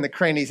nooks and the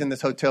crannies in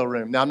this hotel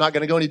room. Now, I'm not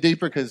going to go any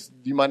deeper because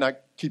you might not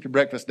keep your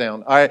breakfast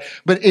down, all right?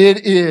 But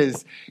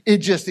it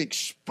just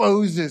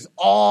exposes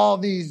all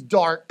these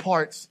dark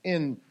parts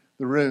in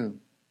the room.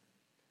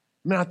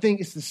 I mean, I think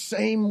it's the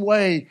same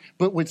way,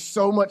 but with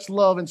so much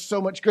love and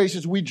so much grace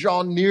as we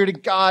draw near to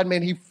God,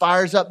 man, he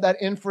fires up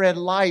that infrared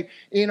light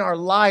in our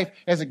life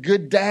as a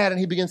good dad, and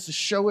he begins to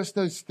show us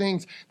those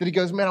things that he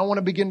goes, man, I want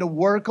to begin to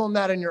work on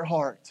that in your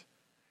heart.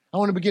 I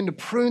want to begin to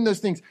prune those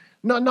things,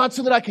 not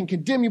so that I can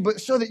condemn you,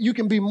 but so that you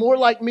can be more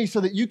like me,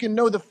 so that you can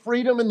know the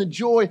freedom and the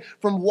joy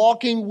from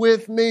walking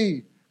with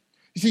me.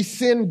 You see,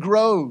 sin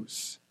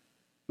grows,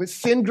 but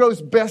sin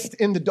grows best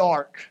in the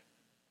dark.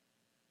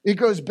 It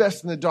grows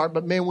best in the dark,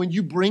 but man, when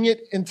you bring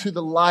it into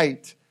the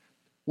light,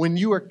 when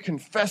you are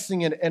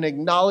confessing it and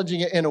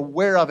acknowledging it and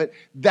aware of it,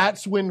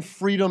 that's when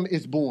freedom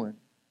is born.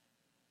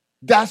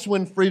 That's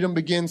when freedom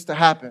begins to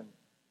happen.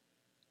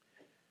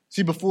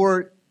 See,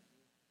 before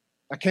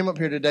I came up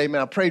here today,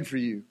 man, I prayed for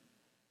you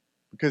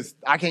because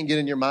I can't get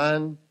in your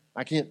mind.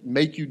 I can't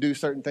make you do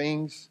certain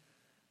things.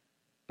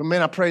 But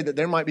man, I prayed that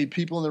there might be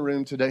people in the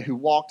room today who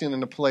walked in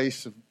a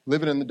place of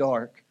living in the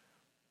dark,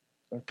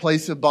 a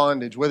place of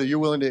bondage, whether you're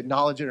willing to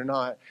acknowledge it or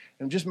not.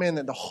 And just, man,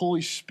 that the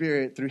Holy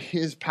Spirit, through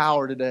his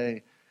power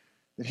today,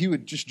 that he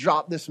would just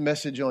drop this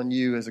message on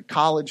you as a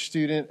college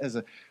student, as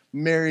a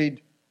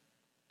married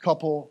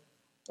couple,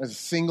 as a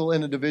single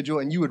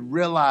individual, and you would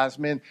realize,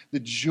 man, the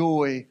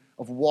joy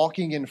of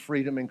walking in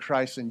freedom in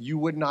Christ, and you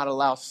would not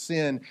allow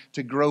sin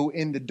to grow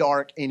in the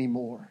dark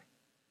anymore.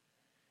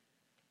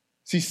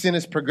 See, sin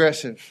is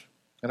progressive.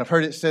 And I've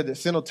heard it said that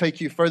sin will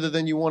take you further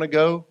than you want to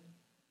go,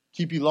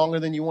 keep you longer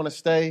than you want to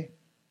stay,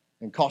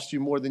 and cost you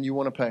more than you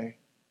want to pay.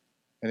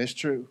 And it's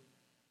true.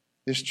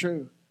 It's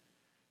true.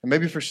 And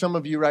maybe for some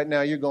of you right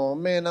now, you're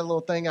going, man, that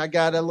little thing I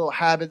got, that little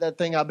habit, that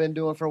thing I've been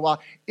doing for a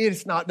while,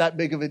 it's not that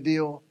big of a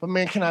deal. But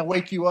man, can I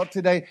wake you up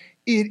today?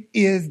 It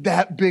is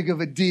that big of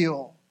a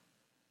deal.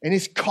 And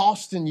it's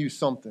costing you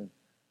something.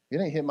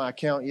 It ain't hit my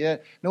account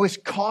yet. No, it's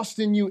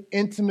costing you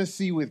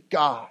intimacy with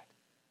God.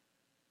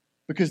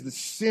 Because the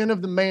sin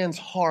of the man's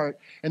heart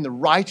and the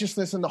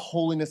righteousness and the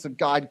holiness of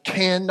God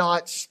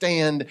cannot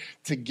stand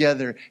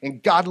together.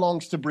 And God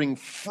longs to bring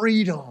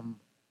freedom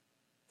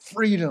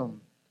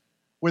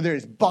where there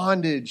is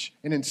bondage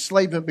and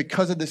enslavement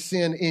because of the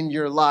sin in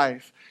your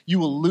life. You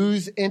will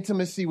lose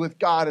intimacy with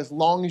God as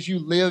long as you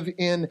live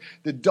in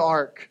the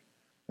dark.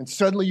 And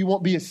suddenly you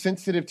won't be as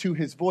sensitive to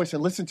his voice.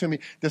 And listen to me,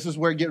 this is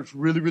where it gets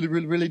really, really,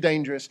 really, really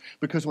dangerous.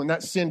 Because when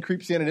that sin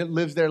creeps in and it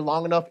lives there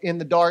long enough in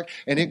the dark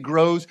and it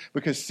grows,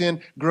 because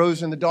sin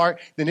grows in the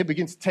dark, then it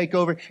begins to take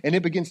over and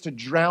it begins to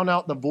drown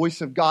out the voice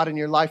of God in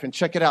your life. And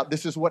check it out,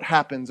 this is what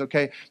happens,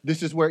 okay?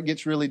 This is where it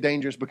gets really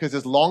dangerous, because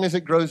as long as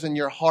it grows in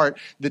your heart,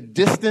 the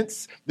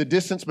distance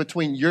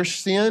between your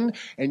sin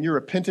and your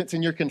repentance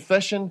and your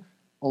confession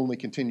only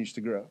continues to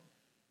grow.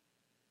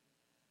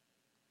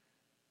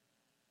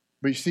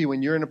 But you see,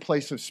 when you're in a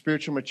place of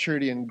spiritual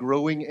maturity and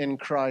growing in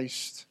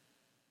Christ,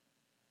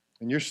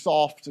 and you're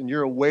soft and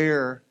you're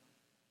aware,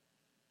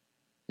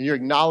 and you're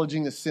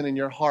acknowledging the sin in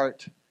your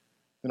heart,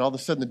 then all of a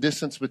sudden the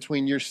distance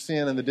between your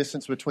sin and the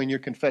distance between your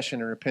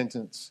confession and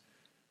repentance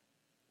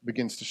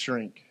begins to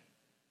shrink.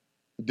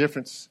 The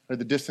difference, or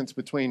the distance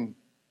between,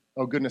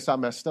 oh goodness, I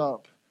messed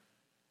up,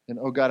 and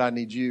oh God, I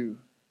need you,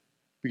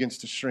 begins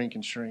to shrink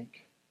and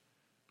shrink.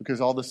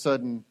 Because all of a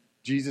sudden,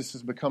 Jesus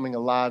is becoming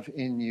alive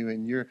in you,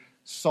 and you're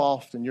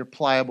soft and you're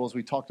pliable, as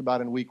we talked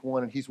about in week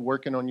 1, and he's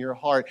working on your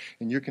heart,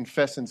 and you're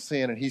confessing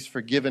sin, and he's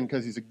forgiven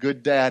because he's a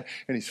good dad,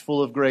 and he's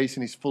full of grace,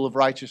 and he's full of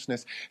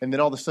righteousness. And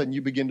then all of a sudden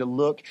you begin to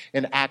look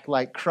and act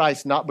like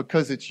Christ, not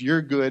because it's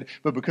your good,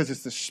 but because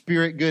it's the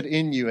Spirit good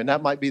in you. And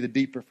that might be the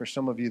deeper for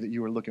some of you that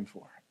you were looking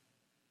for.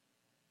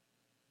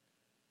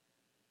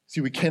 See,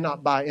 we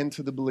cannot buy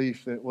into the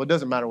belief that, well, it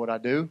doesn't matter what I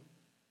do,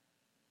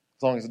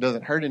 as long as it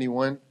doesn't hurt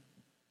anyone.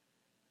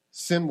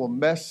 Sin will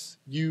mess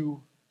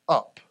you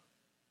up.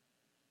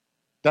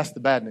 That's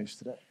the bad news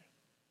today.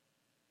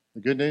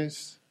 The good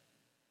news,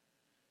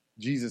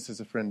 Jesus is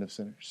a friend of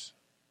sinners.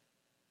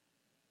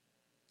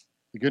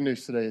 The good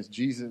news today is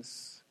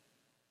Jesus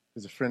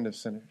is a friend of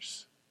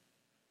sinners.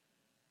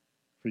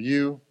 For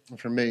you and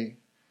for me.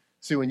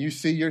 See, when you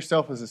see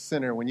yourself as a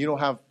sinner, when you don't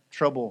have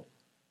trouble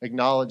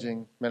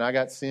acknowledging, man, I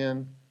got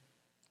sin,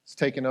 it's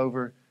taken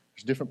over,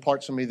 there's different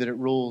parts of me that it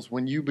rules.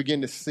 When you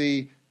begin to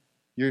see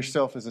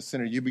yourself as a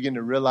sinner, you begin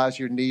to realize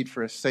your need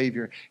for a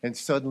Savior, and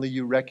suddenly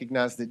you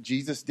recognize that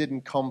Jesus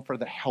didn't come for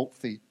the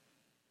healthy.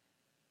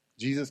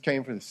 Jesus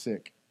came for the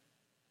sick.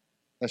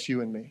 That's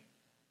you and me.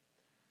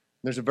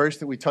 There's a verse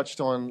that we touched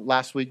on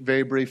last week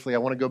very briefly. I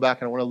want to go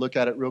back and I want to look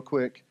at it real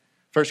quick.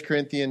 1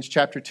 Corinthians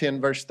chapter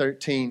 10, verse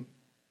 13.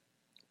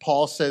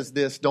 Paul says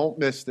this, don't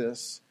miss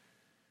this.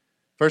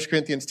 1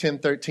 Corinthians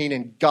 10:13,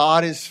 and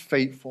God is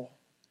faithful.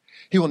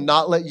 He will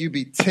not let you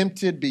be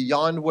tempted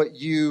beyond what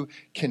you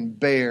can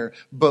bear.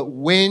 But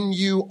when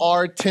you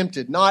are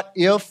tempted, not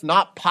if,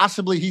 not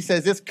possibly, he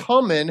says it's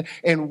coming.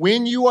 And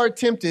when you are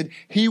tempted,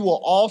 he will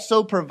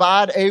also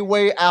provide a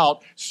way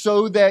out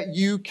so that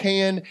you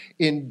can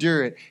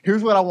endure it.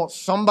 Here's what I want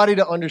somebody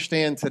to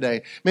understand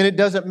today. Man, it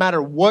doesn't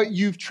matter what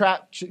you're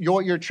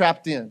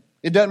trapped in.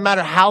 It doesn't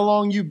matter how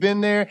long you've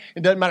been there.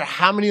 It doesn't matter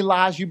how many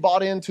lies you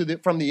bought into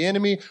from the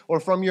enemy or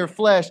from your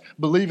flesh,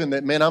 believing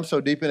that, man, I'm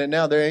so deep in it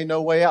now, there ain't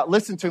no way out.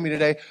 Listen to me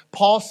today.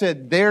 Paul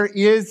said there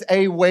is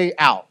a way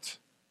out.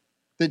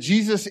 That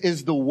Jesus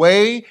is the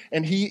way,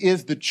 and he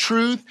is the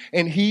truth,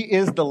 and he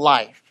is the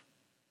life.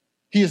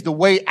 He is the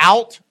way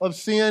out of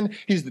sin.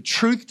 He's the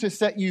truth to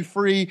set you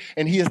free,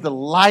 and he is the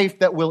life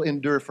that will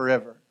endure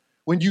forever.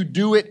 When you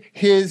do it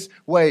his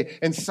way.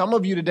 And some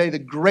of you today, the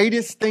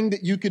greatest thing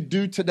that you could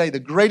do today, the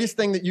greatest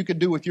thing that you could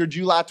do with your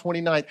July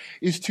 29th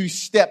is to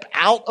step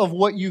out of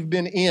what you've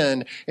been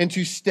in and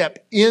to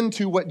step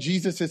into what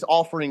Jesus is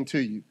offering to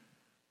you.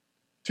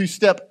 To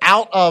step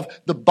out of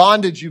the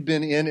bondage you've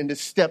been in and to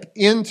step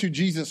into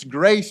Jesus'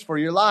 grace for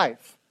your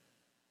life.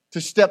 To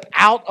step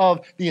out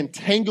of the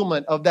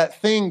entanglement of that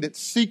thing that's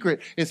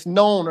secret, it's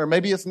known or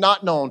maybe it's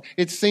not known,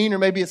 it's seen or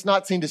maybe it's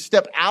not seen, to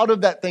step out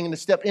of that thing and to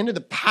step into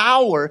the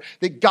power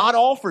that God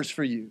offers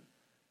for you.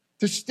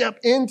 To step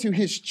into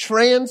his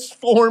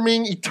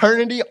transforming,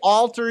 eternity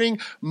altering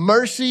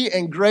mercy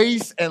and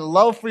grace and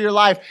love for your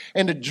life,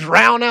 and to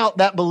drown out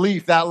that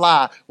belief, that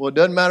lie. Well, it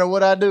doesn't matter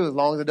what I do as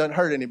long as it doesn't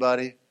hurt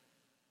anybody.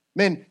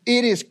 Man,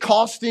 it is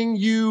costing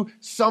you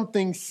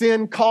something.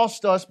 Sin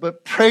cost us,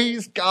 but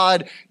praise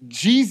God,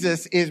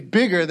 Jesus is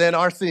bigger than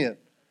our sin.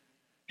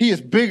 He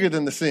is bigger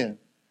than the sin.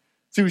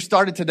 See, we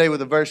started today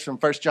with a verse from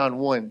 1 John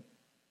 1,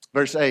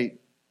 verse 8. I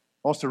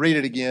want us to read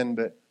it again,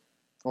 but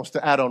I want us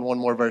to add on one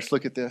more verse.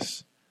 Look at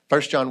this.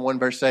 1 John 1,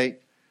 verse 8.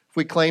 If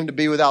we claim to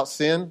be without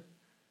sin,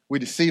 we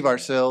deceive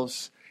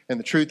ourselves, and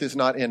the truth is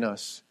not in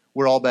us.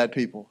 We're all bad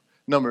people.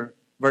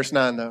 Verse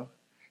 9, though.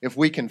 If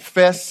we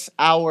confess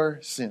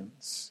our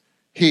sins,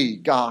 he,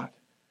 God,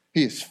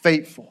 he is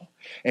faithful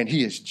and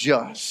he is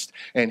just,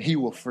 and he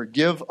will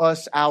forgive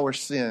us our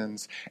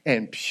sins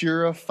and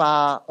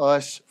purify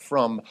us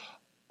from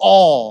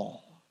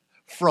all,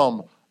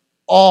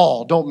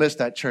 don't miss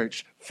that,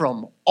 church,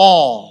 from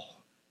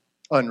all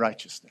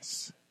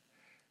unrighteousness.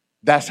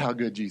 That's how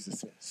good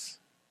Jesus is.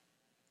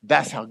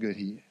 That's how good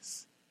he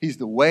is. He's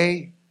the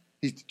way,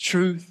 he's the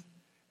truth,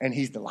 and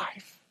he's the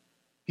life.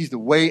 He's the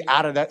way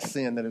out of that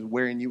sin that is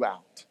wearing you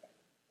out.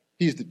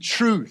 He's the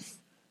truth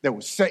that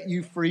will set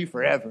you free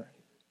forever.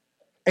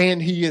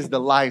 And he is the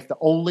life, the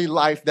only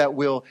life that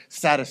will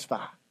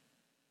satisfy.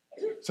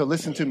 So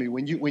listen to me.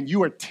 When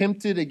you are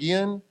tempted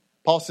again,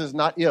 Paul says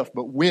not if,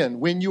 but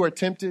when you are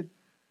tempted,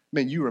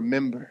 man, you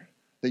remember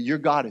that your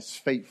God is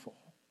faithful.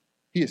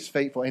 He is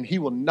faithful, and he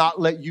will not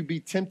let you be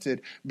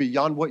tempted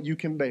beyond what you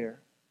can bear.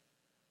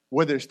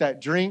 Whether it's that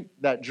drink,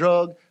 that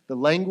drug, the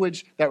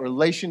language, that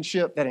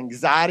relationship, that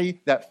anxiety,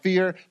 that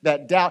fear,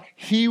 that doubt,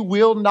 he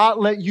will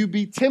not let you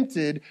be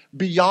tempted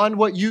beyond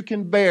what you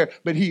can bear.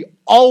 But he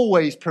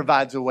always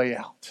provides a way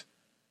out.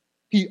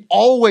 He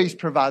always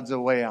provides a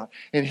way out.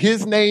 And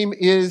his name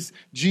is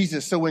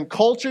Jesus. So when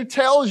culture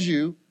tells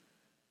you,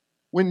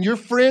 when your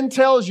friend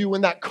tells you,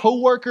 when that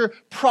coworker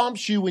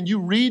prompts you, when you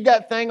read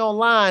that thing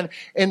online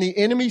and the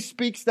enemy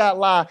speaks that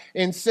lie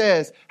and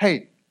says,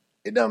 hey,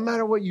 it doesn't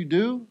matter what you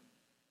do.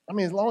 I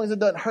mean, as long as it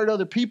doesn't hurt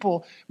other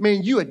people,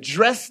 man, you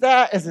address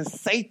that as a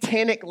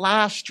satanic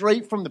lie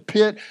straight from the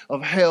pit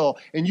of hell.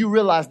 And you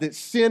realize that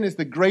sin is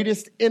the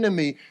greatest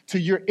enemy to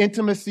your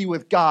intimacy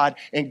with God.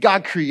 And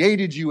God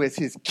created you as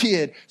his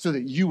kid so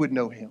that you would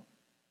know him.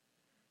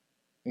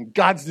 And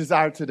God's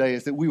desire today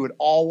is that we would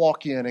all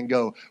walk in and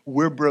go,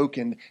 we're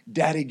broken.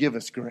 Daddy, give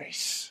us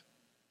grace.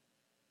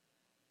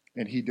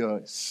 And he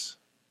does.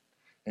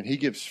 And he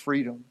gives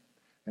freedom.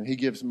 And he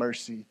gives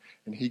mercy,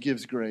 and he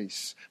gives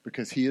grace,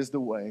 because he is the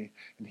way,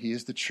 and he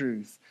is the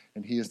truth,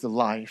 and he is the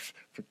life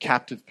for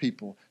captive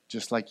people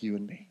just like you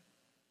and me.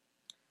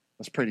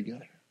 Let's pray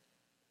together.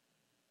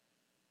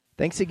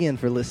 Thanks again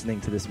for listening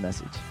to this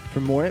message.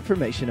 For more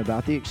information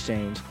about The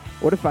Exchange,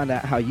 or to find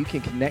out how you can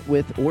connect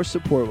with or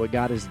support what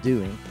God is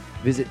doing,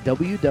 visit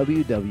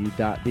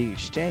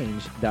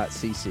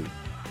www.theexchange.cc.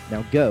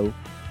 Now go,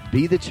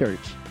 be the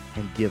church,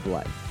 and give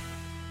life.